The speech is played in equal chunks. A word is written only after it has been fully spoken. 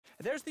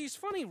There's these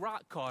funny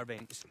rock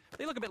carvings.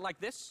 They look a bit like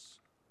this.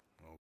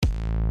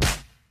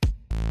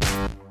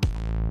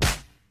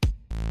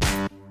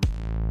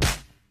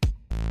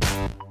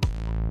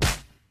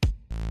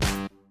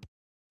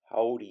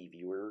 Howdy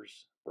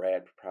viewers,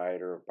 Brad,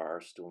 proprietor of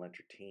Barstool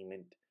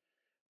Entertainment,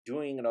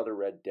 doing another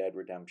Red Dead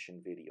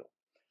Redemption video.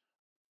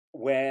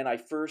 When I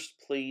first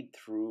played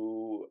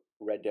through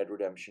Red Dead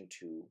Redemption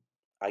 2,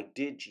 I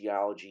did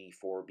Geology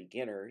for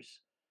beginners,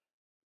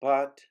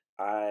 but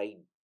I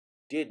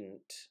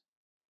didn't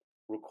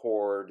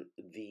record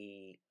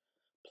the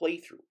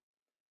playthrough.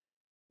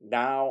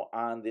 Now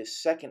on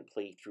this second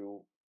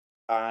playthrough,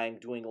 I'm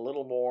doing a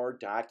little more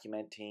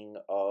documenting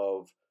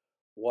of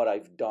what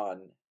I've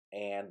done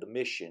and the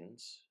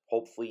missions.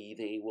 Hopefully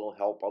they will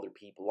help other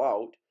people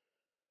out.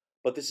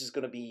 But this is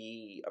going to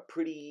be a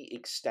pretty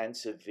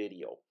extensive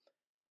video.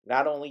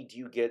 Not only do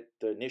you get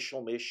the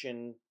initial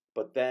mission,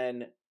 but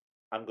then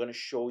I'm going to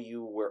show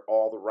you where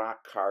all the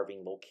rock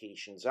carving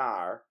locations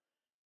are,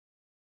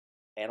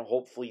 and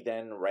hopefully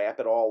then wrap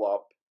it all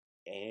up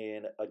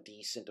in a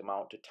decent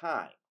amount of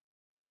time.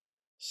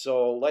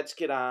 So let's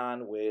get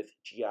on with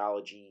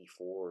Geology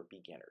for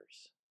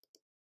beginners.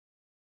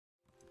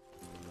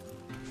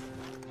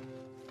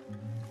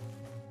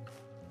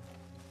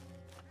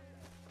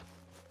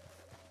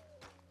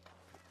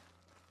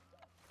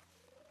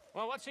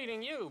 Well, what's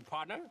eating you,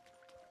 partner?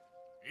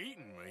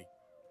 Eating me?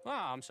 Oh,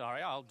 I'm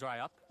sorry. I'll dry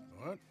up.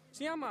 What?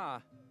 See,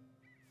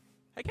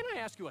 Hey, can I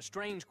ask you a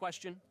strange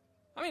question?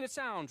 I mean, it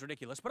sounds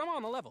ridiculous, but I'm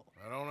on the level.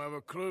 I don't have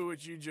a clue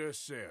what you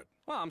just said.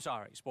 Well, I'm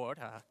sorry, sport.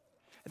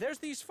 There's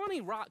these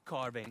funny rock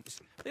carvings.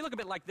 They look a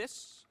bit like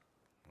this.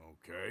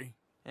 Okay.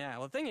 Yeah,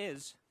 well, the thing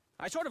is,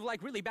 I sort of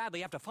really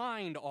badly have to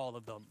find all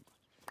of them.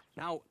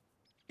 Now,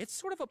 it's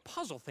sort of a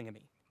puzzle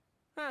thingamy.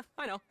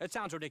 I know, it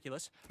sounds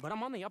ridiculous, but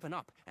I'm on the up and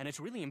up, and it's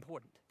really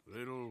important.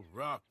 Little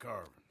rock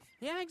carvings.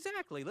 Yeah,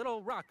 exactly,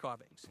 little rock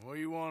carvings. What do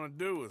you want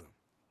to do with them?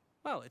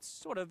 Well, it's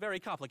sort of very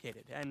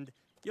complicated, and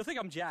you'll think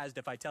I'm jazzed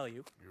if I tell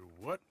you. You're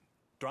what?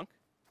 Drunk?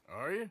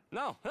 Are you?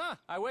 No,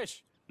 I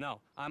wish.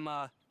 No, I'm,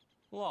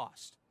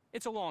 lost.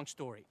 It's a long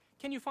story.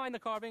 Can you find the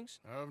carvings?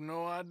 I have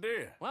no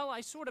idea. Well,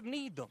 I sort of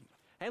need them.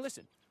 Hey,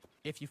 listen,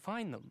 if you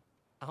find them,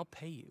 I'll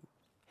pay you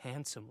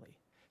handsomely.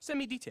 Send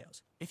me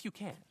details, if you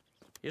can.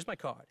 Here's my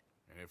card.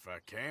 And if I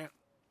can't?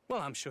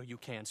 Well, I'm sure you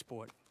can,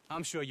 sport.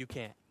 I'm sure you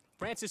can.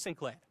 Francis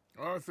Sinclair.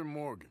 Arthur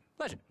Morgan.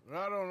 Pleasure.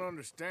 I don't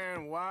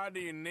understand. Why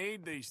do you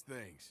need these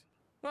things?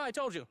 Well, I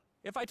told you.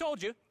 If I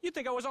told you, you'd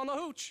think I was on the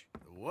hooch.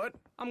 The what?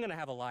 I'm gonna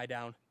have a lie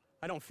down.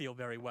 I don't feel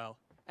very well.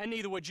 And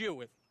neither would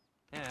you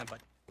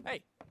but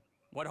hey,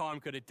 what harm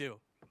could it do?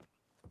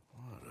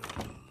 What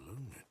a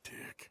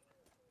lunatic.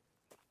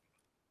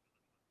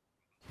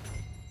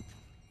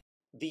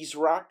 These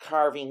rock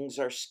carvings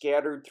are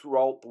scattered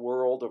throughout the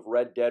world of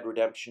Red Dead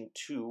Redemption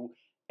 2,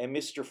 and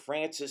Mr.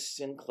 Francis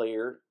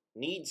Sinclair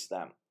needs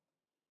them.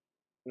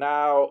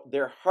 Now,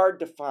 they're hard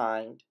to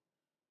find,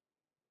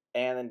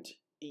 and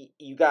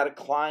you got to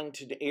climb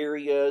to the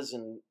areas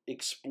and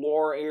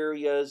explore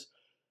areas.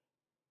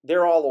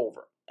 They're all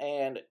over,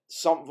 and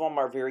some of them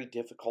are very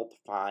difficult to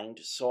find,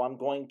 so I'm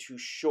going to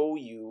show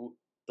you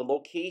the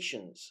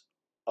locations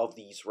of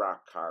these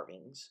rock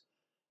carvings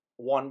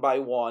one by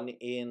one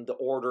in the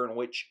order in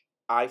which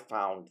I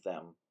found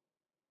them.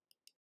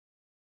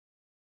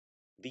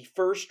 The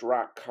first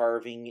rock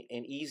carving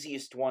and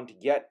easiest one to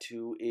get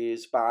to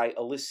is by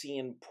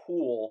Elysian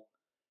Pool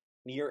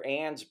near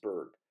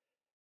Ansburg.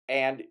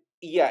 And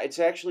yeah, it's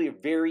actually a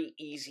very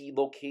easy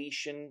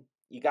location.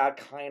 You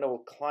gotta kind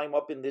of climb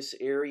up in this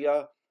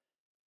area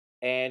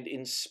and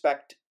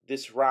inspect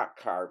this rock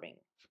carving.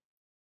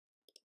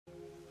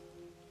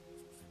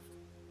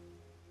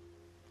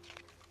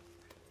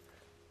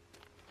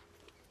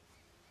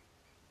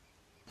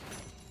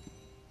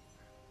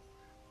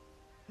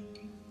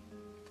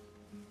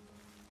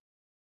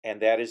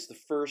 And that is the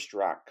first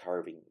rock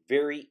carving.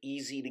 Very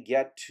easy to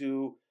get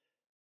to,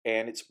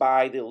 and it's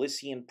by the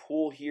Elysian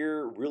Pool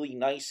here. Really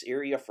nice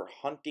area for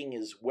hunting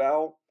as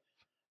well.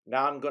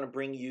 Now I'm going to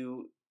bring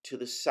you to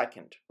the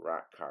second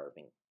rock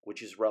carving,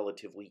 which is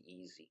relatively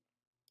easy.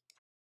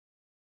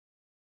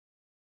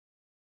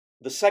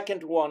 The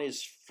second one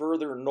is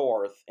further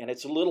north, and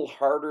it's a little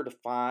harder to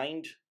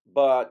find,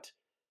 but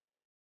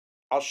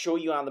I'll show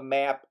you on the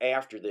map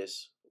after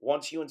this.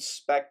 Once you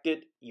inspect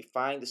it, you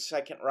find the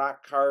second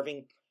rock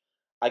carving,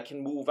 I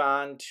can move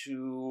on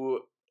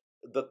to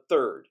the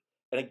third.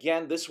 And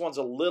again, this one's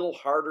a little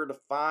harder to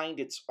find.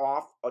 It's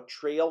off a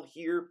trail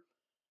here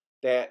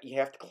that you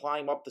have to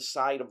climb up the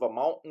side of a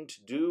mountain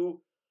to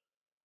do.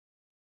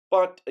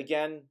 But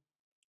again,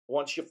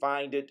 once you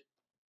find it,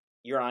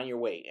 you're on your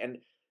way. And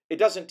it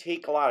doesn't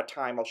take a lot of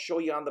time. I'll show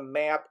you on the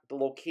map the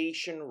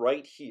location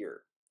right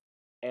here.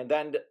 And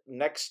then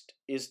next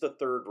is the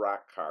third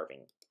rock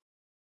carving.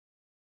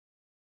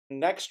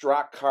 Next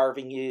rock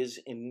carving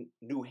is in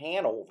New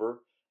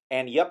Hanover.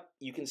 And yep,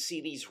 you can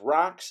see these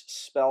rocks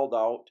spelled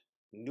out,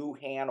 New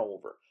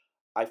Hanover.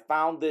 I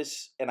found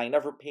this and I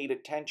never paid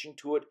attention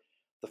to it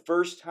the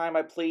first time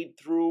I played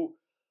through,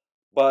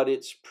 but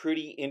it's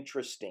pretty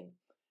interesting.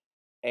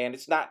 and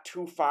it's not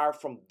too far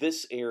from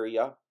this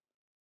area.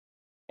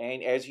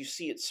 And as you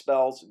see, it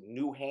spells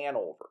New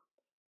Hanover.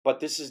 But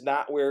this is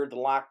not where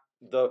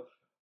the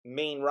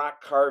main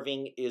rock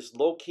carving is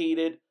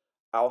located.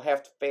 I'll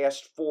have to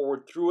fast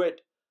forward through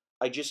it.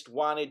 I just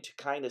wanted to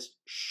kind of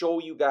show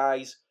you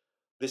guys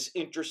this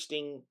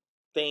interesting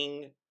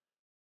thing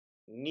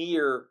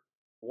near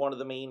one of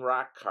the main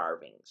rock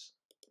carvings.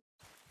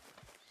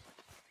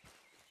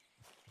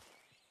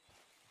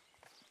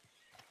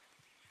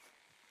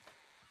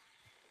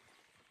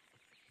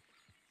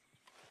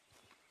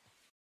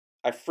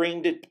 I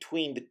framed it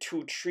between the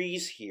two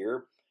trees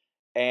here,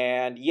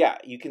 and yeah,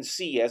 you can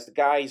see as the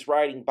guy is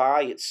riding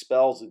by, it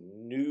spells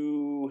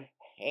New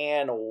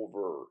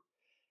Hanover.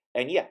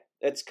 And yeah,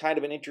 it's kind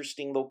of an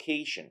interesting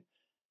location.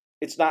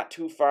 It's not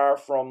too far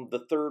from the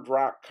third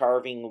rock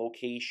carving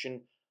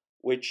location,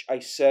 which I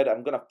said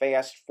I'm going to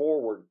fast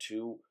forward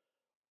to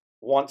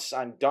once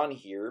I'm done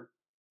here.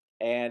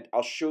 And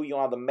I'll show you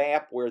on the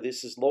map where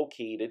this is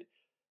located.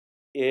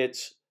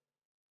 It's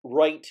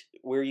right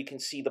where you can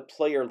see the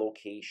player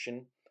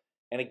location.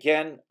 And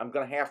again, I'm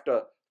going to have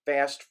to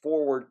fast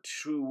forward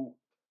to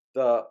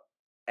the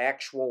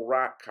actual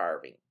rock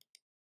carving.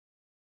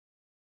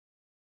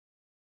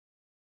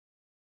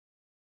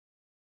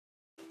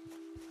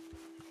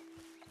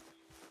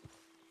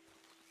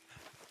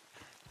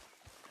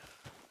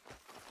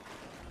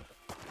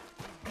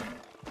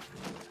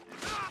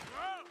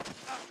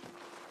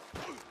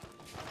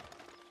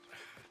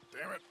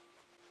 Damn it.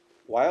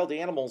 Wild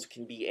animals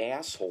can be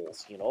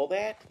assholes, you know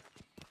that?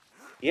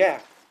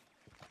 Yeah,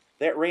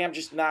 that ram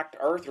just knocked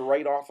Arthur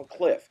right off a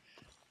cliff.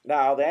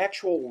 Now, the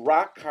actual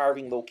rock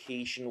carving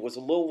location was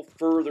a little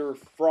further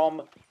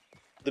from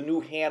the New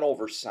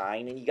Hanover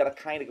sign, and you got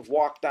to kind of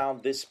walk down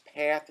this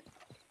path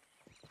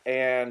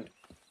and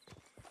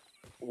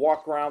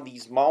walk around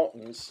these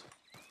mountains,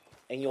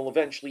 and you'll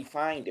eventually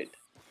find it.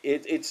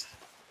 It's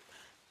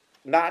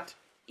not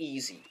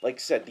easy. Like I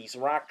said, these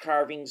rock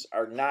carvings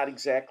are not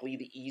exactly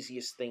the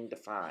easiest thing to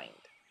find.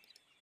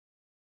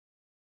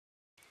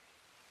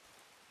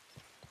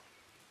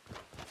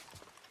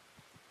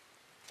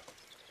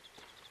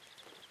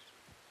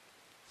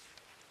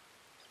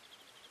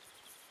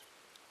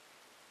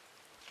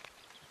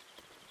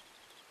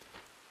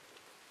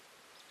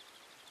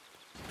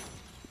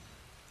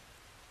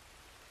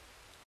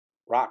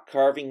 Rock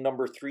carving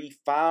number 3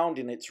 found,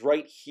 and it's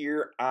right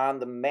here on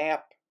the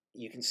map.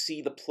 You can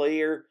see the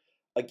player.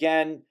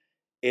 Again,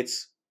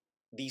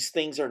 these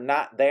things are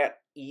not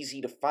that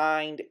easy to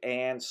find,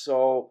 and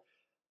so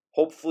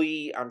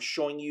hopefully I'm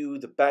showing you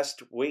the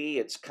best way.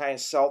 It's kind of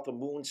south of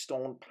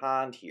Moonstone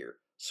Pond here.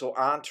 So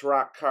on to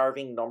rock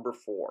carving number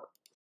 4.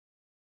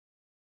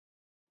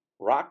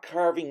 Rock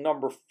carving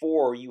number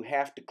 4, you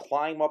have to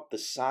climb up the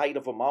side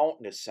of a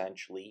mountain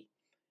essentially.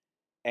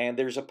 And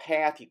there's a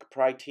path you could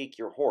probably take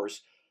your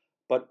horse,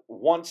 but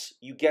once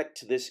you get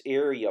to this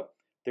area,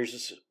 there's a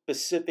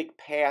specific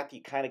path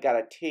you kind of got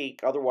to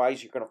take,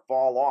 otherwise you're going to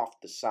fall off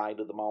the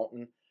side of the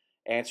mountain.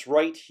 And it's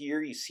right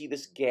here. You see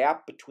this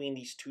gap between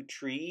these two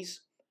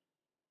trees?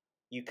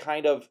 You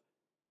kind of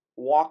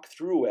walk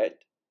through it,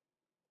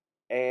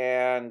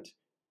 and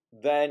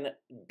then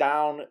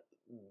down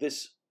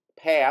this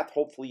path,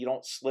 hopefully you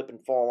don't slip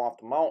and fall off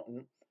the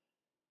mountain,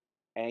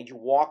 and you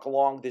walk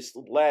along this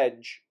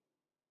ledge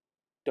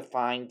to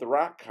find the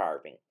rock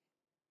carving.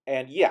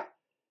 And yeah,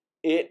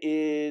 it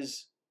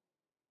is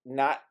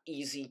not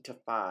easy to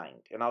find.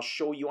 And I'll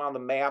show you on the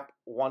map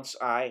once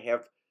I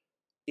have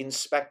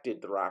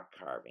inspected the rock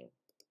carving.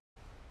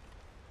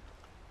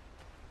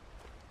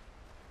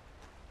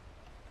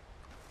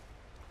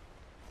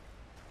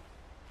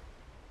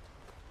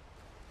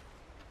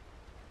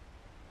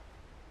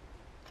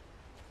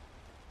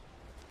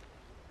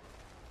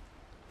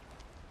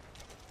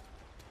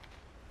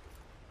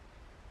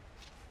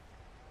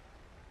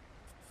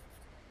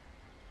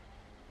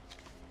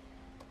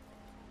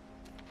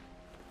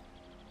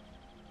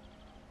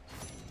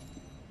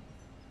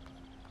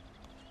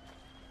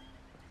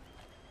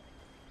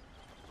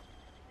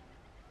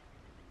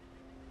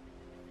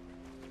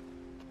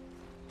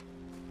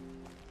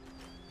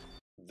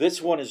 This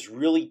one is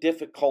really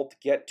difficult to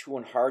get to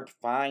and hard to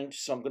find,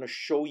 so I'm going to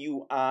show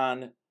you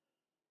on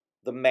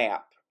the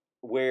map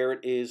where it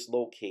is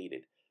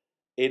located.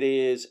 It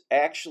is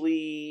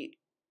actually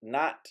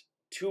not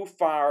too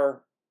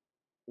far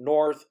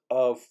north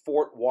of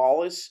Fort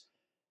Wallace.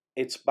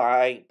 It's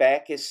by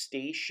Bacchus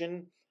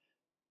Station,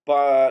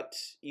 but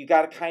you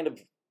got to kind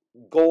of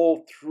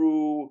go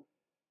through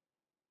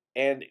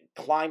and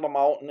climb a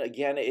mountain.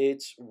 Again,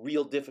 it's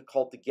real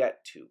difficult to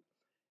get to.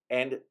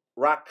 And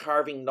rock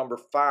carving number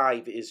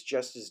 5 is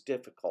just as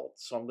difficult,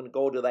 so I'm going to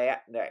go to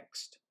that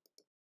next.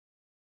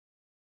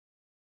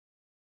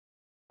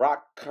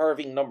 Rock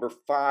carving number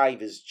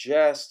 5 is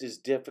just as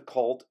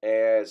difficult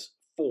as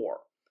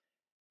 4.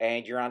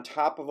 And you're on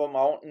top of a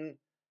mountain,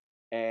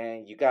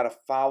 and you got to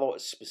follow a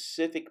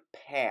specific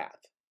path.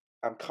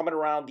 I'm coming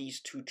around these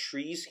two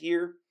trees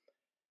here,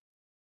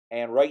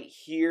 and right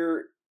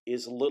here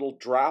is a little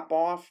drop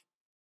off,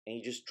 and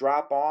you just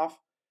drop off,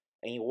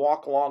 and you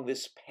walk along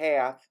this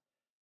path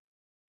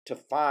to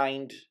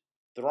find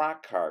the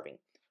rock carving.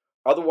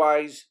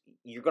 Otherwise,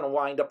 you're going to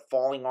wind up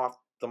falling off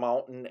the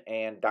mountain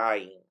and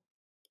dying.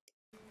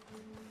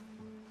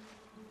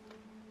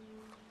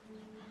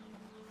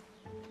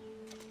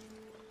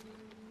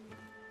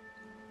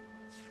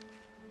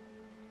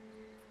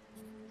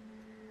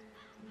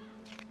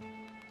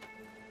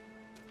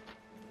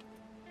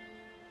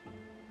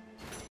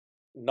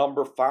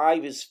 Number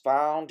 5 is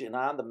found, and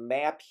on the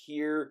map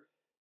here,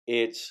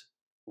 it's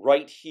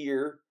right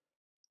here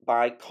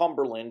by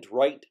Cumberland,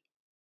 right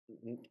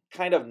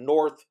kind of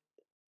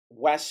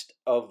northwest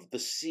of the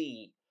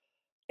sea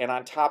and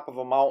on top of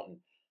a mountain.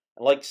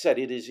 And like I said,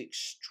 it is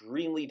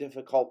extremely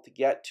difficult to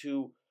get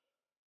to.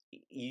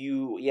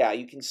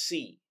 You can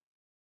see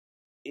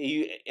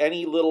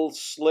any little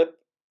slip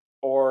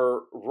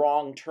or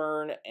wrong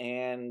turn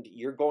and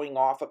you're going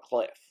off a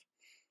cliff.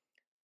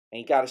 And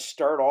you got to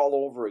start all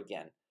over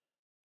again.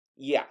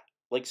 Yeah,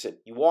 like I said,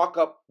 you walk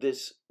up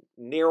this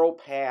narrow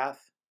path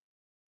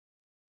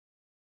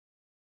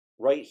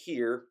right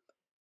here,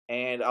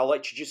 and I'll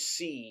let you just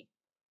see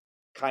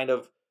kind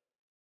of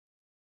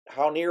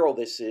how narrow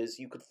this is.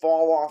 You could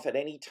fall off at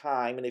any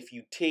time, and if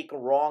you take a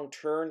wrong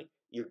turn,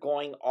 you're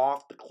going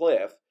off the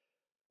cliff.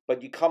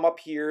 But you come up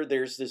here,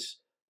 there's this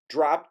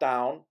drop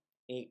down,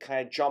 and you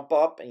kind of jump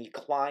up and you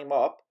climb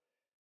up,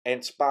 and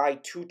it's by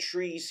 2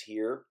 trees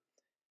here,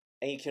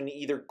 and you can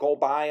either go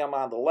by them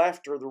on the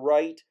left or the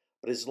right,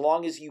 but as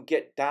long as you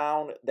get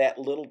down that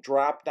little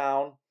drop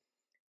down,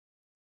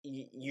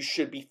 you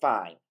should be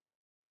fine.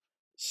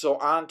 So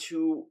on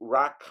to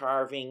rock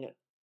carving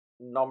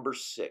number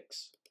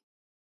 6.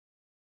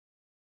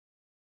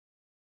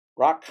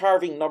 Rock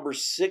carving number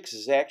 6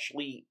 is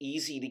actually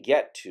easy to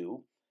get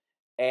to,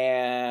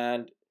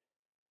 and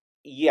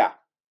yeah,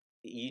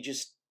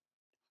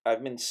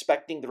 I've been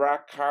inspecting the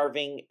rock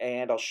carving,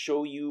 and I'll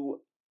show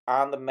you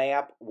on the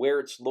map where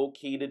it's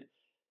located.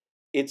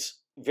 It's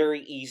very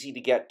easy to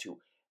get to.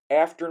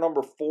 After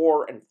number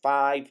 4 and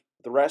 5,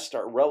 the rest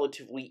are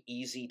relatively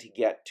easy to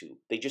get to.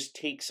 They just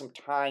take some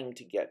time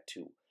to get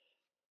to.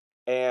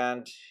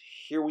 And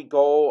here we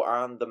go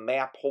on the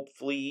map,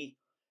 hopefully.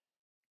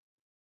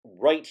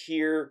 Right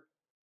here,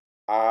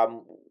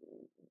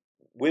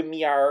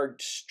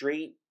 Wymyard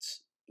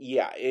Straits.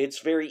 Yeah, it's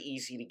very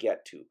easy to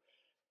get to.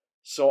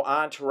 So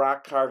on to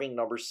rock carving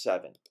number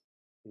 7.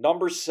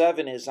 Number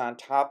 7 is on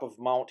top of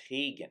Mount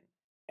Hagen.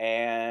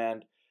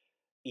 And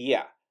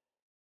yeah,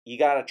 you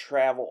got to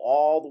travel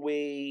all the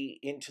way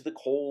into the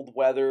cold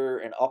weather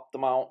and up the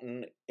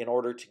mountain in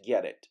order to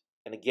get it.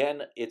 And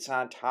again, it's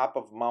on top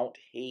of Mount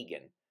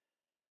Hagen.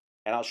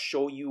 And I'll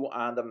show you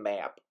on the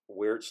map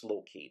where it's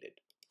located.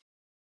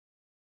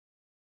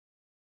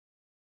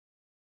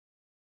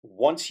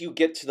 Once you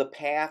get to the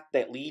path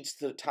that leads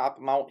to the top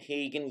of Mount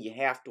Hagen, you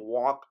have to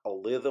walk a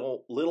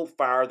little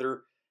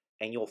farther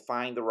and you'll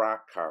find the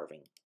rock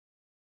carving.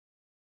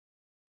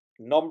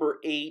 Number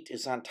 8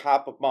 is on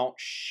top of Mount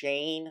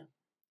Shane,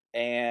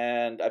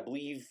 and I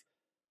believe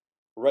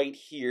right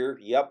here,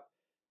 yep,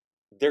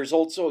 there's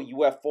also a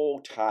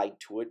UFO tied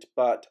to it,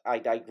 but I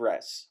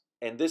digress.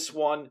 And this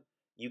one,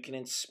 you can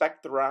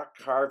inspect the rock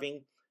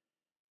carving,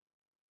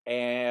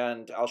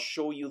 and I'll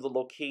show you the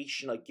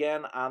location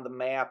again on the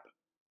map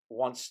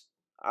once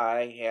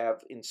I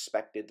have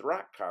inspected the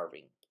rock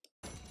carving.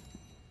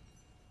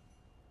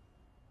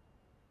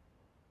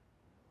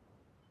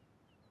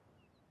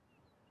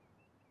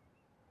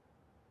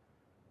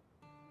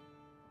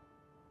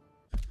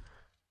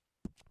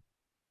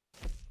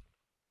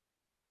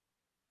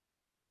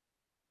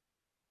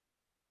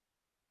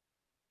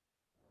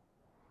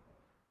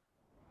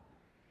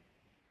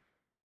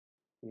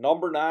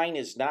 Number 9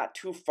 is not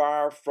too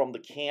far from the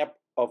camp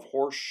of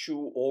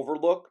Horseshoe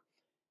Overlook,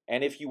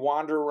 and if you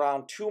wander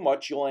around too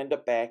much, you'll end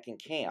up back in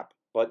camp.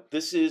 But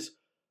this is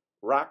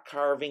rock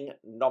carving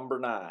number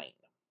 9.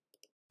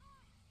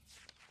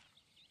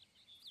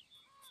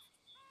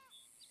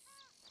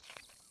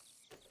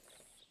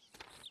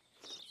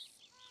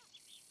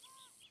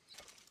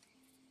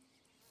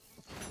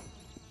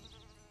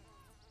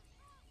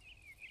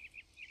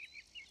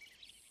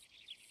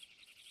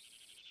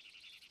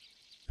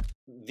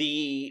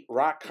 The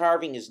rock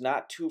carving is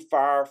not too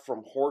far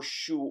from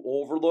Horseshoe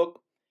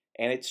Overlook,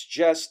 and it's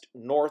just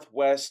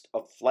northwest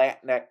of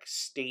Flatneck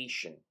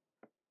Station.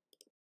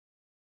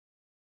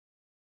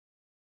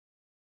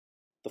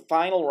 The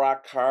final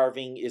rock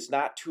carving is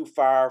not too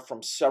far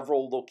from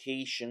several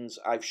locations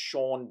I've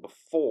shown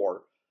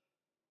before.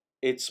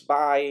 It's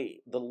by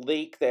the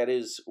lake that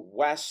is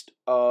west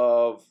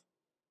of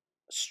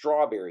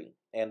Strawberry,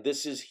 and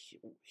this is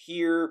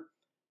here.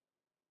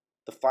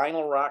 The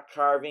final rock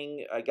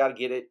carving, I got to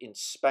get it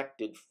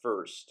inspected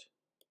first.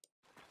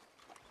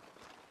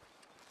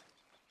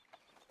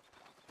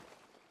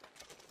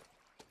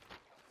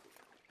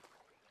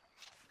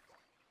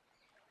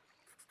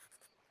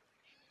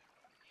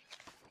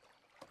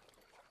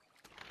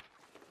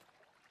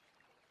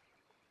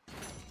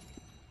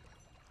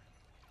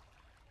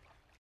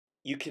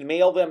 You can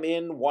mail them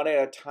in one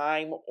at a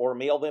time or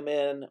mail them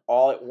in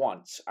all at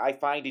once. I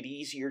find it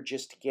easier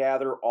just to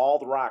gather all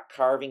the rock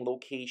carving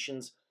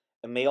locations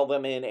and mail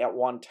them in at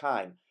one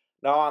time.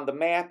 Now on the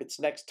map,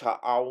 it's next to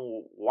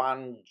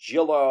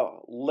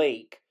Awangila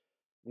Lake,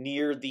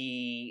 near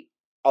the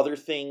other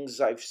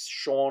things I've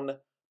shown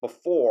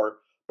before.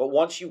 But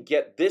once you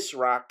get this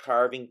rock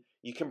carving,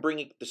 you can bring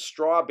it to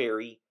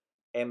Strawberry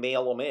and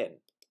mail them in.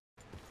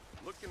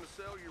 Looking to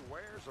sell your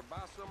wares or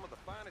buy some of the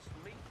finest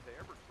meat to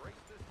ever grace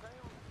this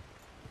town?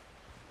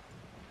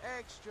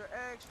 Extra,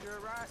 extra,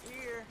 right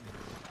here.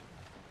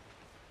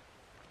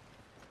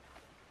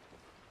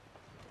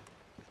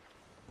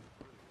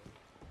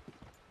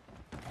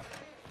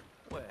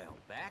 Well,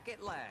 back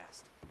at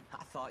last.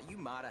 I thought you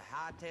might have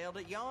hightailed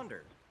it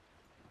yonder.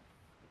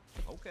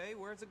 Okay,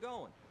 where's it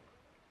going?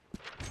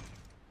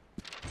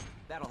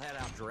 That'll head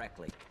out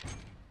directly.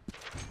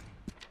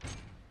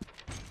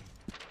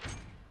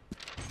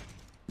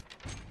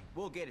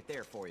 We'll get it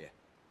there for you.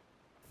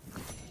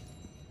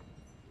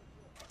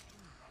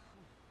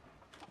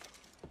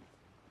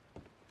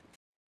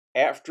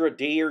 After a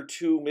day or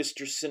two,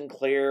 Mr.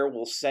 Sinclair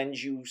will send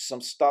you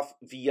some stuff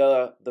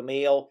via the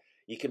mail.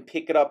 You can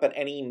pick it up at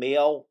any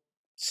mail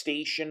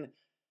station,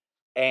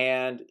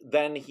 and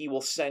then he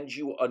will send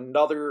you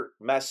another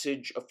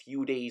message a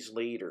few days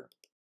later.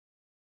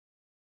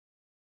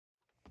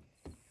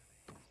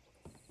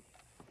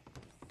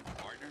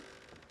 Partner?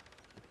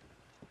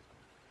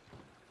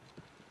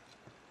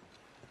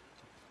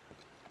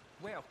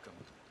 Welcome.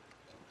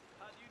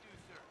 How do you do,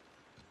 sir?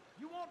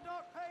 You want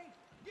dark pay?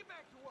 Get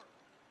back to work.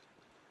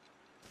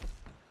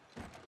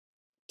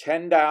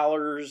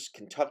 $10,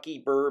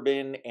 Kentucky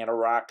bourbon, and a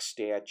rock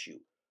statue.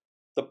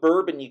 The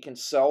bourbon you can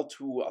sell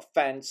to a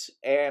fence,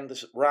 and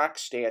the rock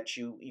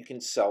statue you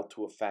can sell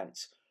to a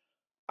fence.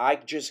 I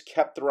just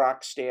kept the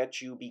rock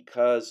statue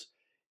because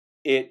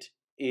it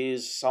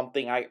is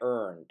something I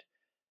earned.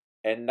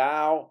 And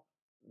now,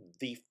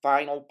 the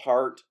final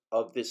part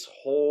of this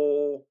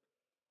whole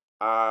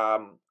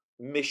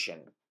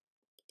mission.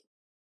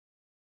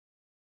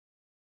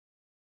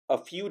 A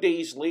few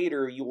days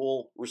later, you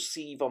will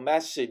receive a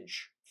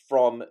message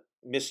from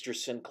Mr.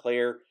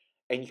 Sinclair,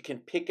 and you can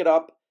pick it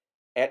up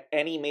at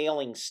any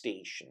mailing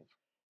station.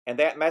 And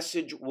that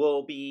message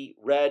will be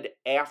read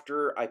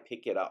after I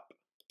pick it up.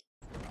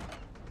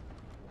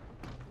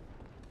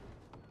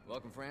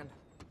 Welcome, friend.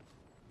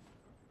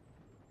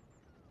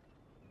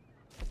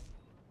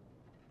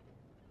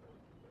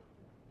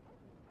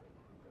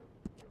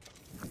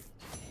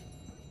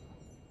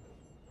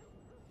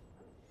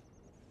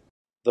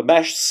 The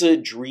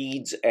message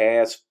reads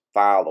as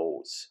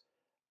follows.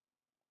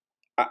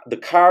 The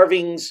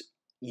carvings,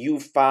 you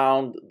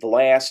found the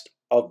last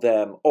of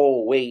them.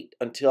 Oh, wait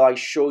until I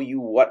show you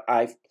what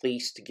I've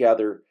placed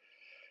together.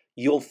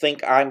 You'll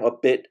think I'm a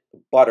bit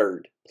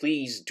buttered.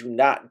 Please do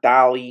not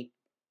dally.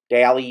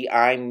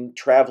 I'm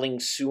traveling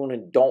soon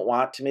and don't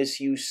want to miss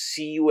you.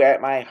 See you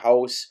at my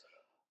house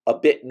a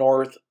bit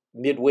north,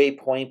 midway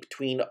point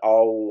between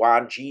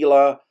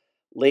Awangila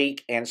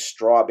Lake and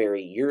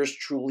Strawberry. Yours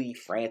truly,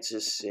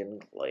 Francis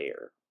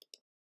Sinclair.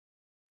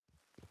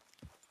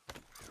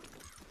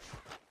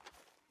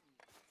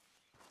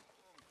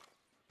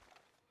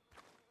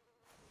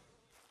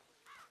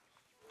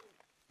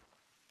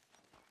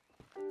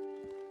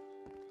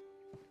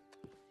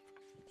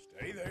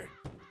 Stay there.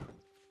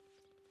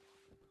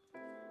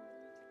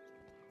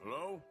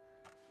 Hello?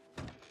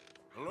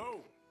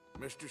 Hello,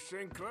 Mr.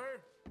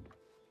 Sinclair?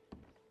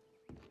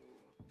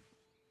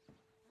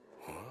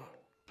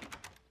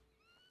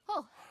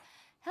 Oh,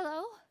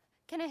 hello?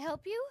 Can I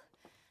help you?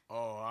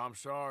 Oh, I'm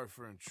sorry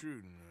for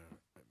intruding.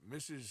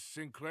 Mrs.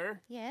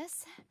 Sinclair?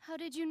 Yes. How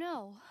did you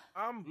know?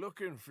 I'm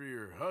looking for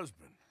your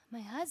husband.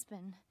 My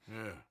husband.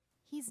 Yeah.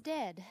 He's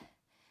dead.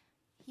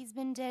 He's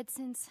been dead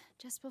since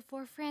just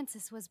before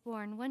Francis was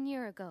born 1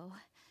 year ago.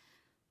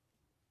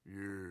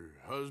 Your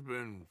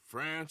husband,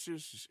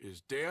 Francis,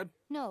 is dead?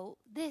 No,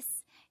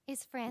 this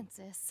is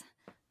Francis.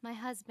 My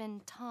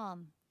husband,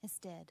 Tom, is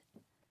dead.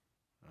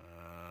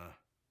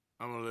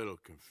 I'm a little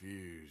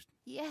confused.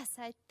 Yes,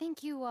 I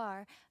think you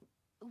are.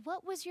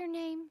 What was your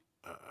name?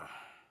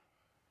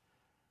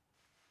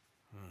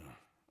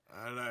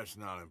 That's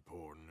not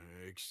important.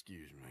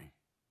 Excuse me.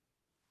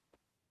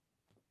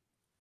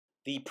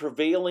 The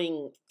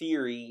prevailing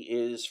theory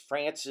is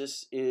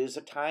Francis is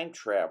a time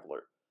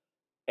traveler.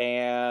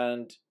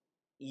 And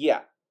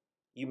yeah,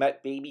 you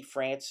met baby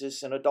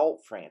Francis and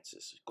adult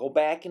Francis. Go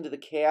back into the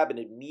cabin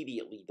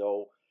immediately,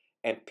 though,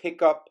 and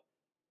pick up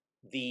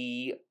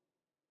the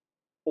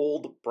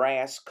old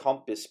brass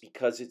compass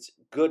because it's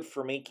good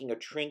for making a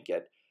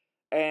trinket.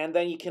 And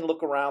then you can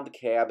look around the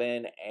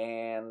cabin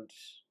and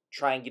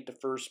try and get the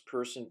first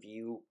person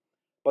view.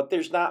 But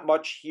there's not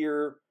much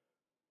here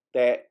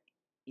that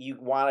you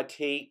want to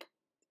take.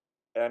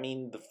 I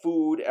mean, the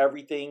food,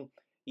 everything,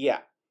 yeah.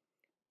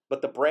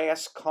 But the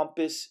brass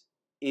compass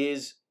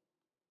is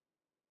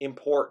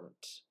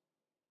important.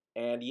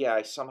 And yeah,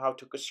 I somehow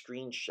took a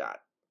screenshot.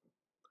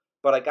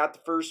 But I got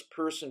the first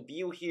person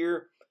view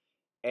here,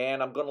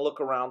 and I'm going to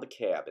look around the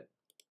cabin.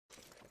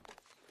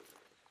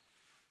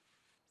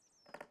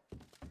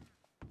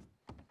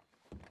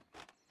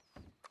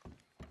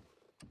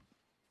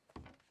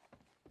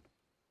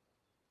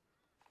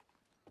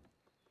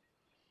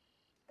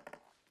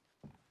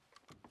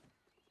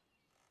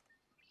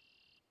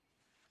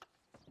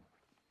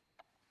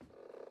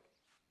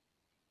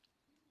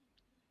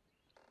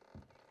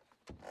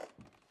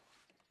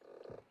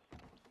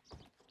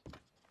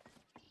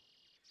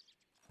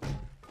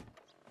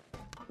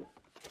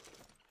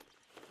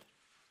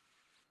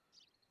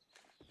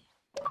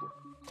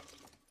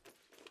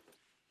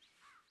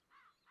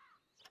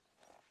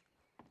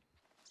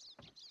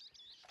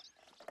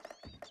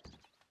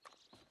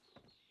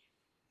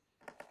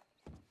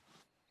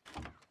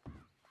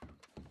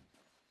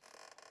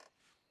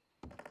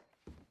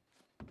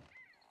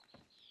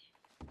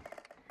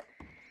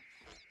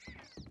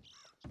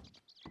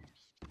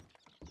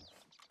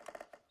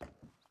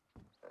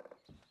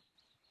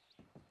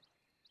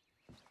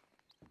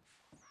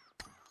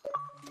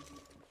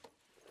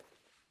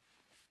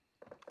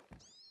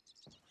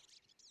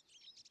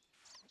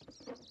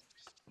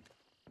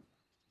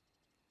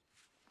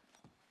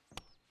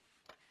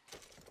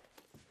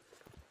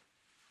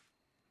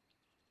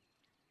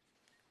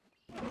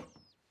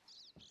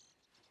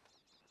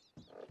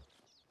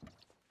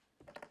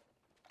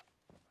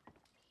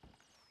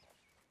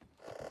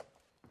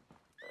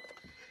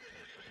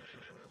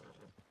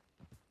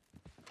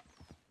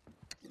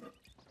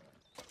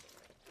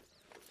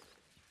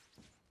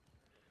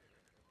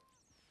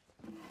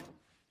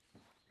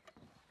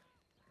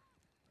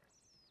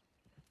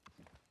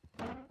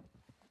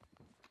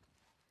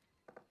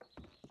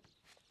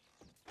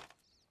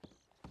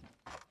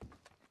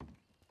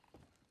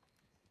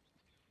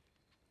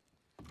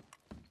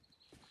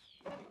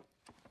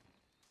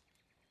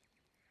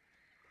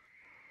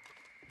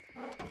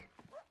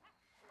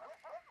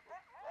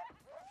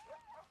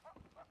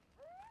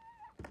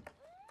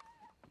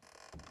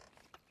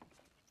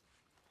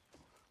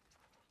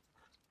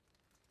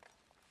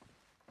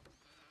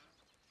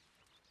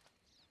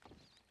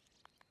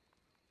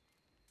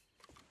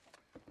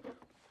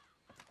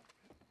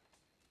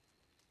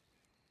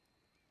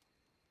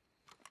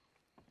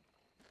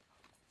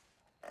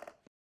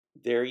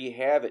 there you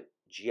have it.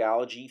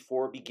 Geology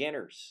for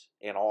beginners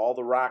and all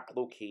the rock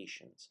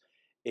locations.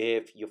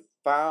 If you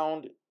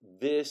found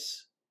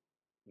this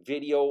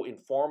video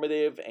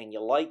informative and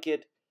you like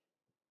it,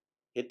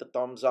 hit the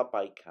thumbs up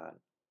icon.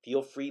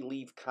 Feel free to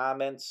leave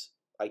comments.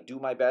 I do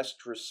my best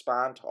to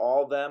respond to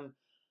all of them.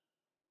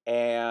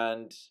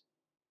 And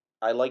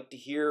I like to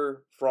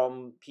hear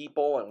from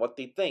people and what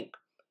they think.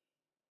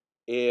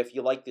 If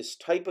you like this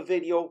type of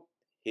video,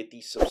 hit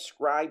the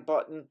subscribe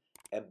button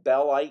and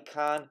bell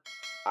icon.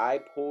 I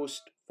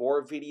post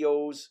 4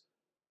 videos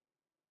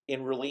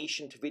in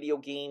relation to video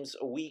games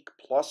a week,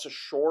 plus a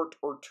short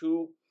or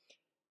 2,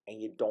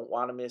 and you don't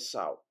want to miss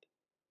out.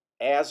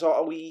 As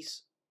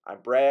always,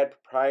 I'm Brad,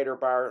 proprietor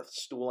of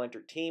Barstool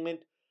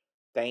Entertainment.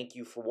 Thank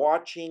you for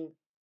watching,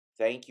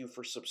 thank you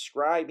for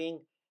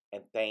subscribing,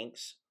 and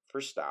thanks for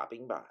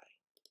stopping by.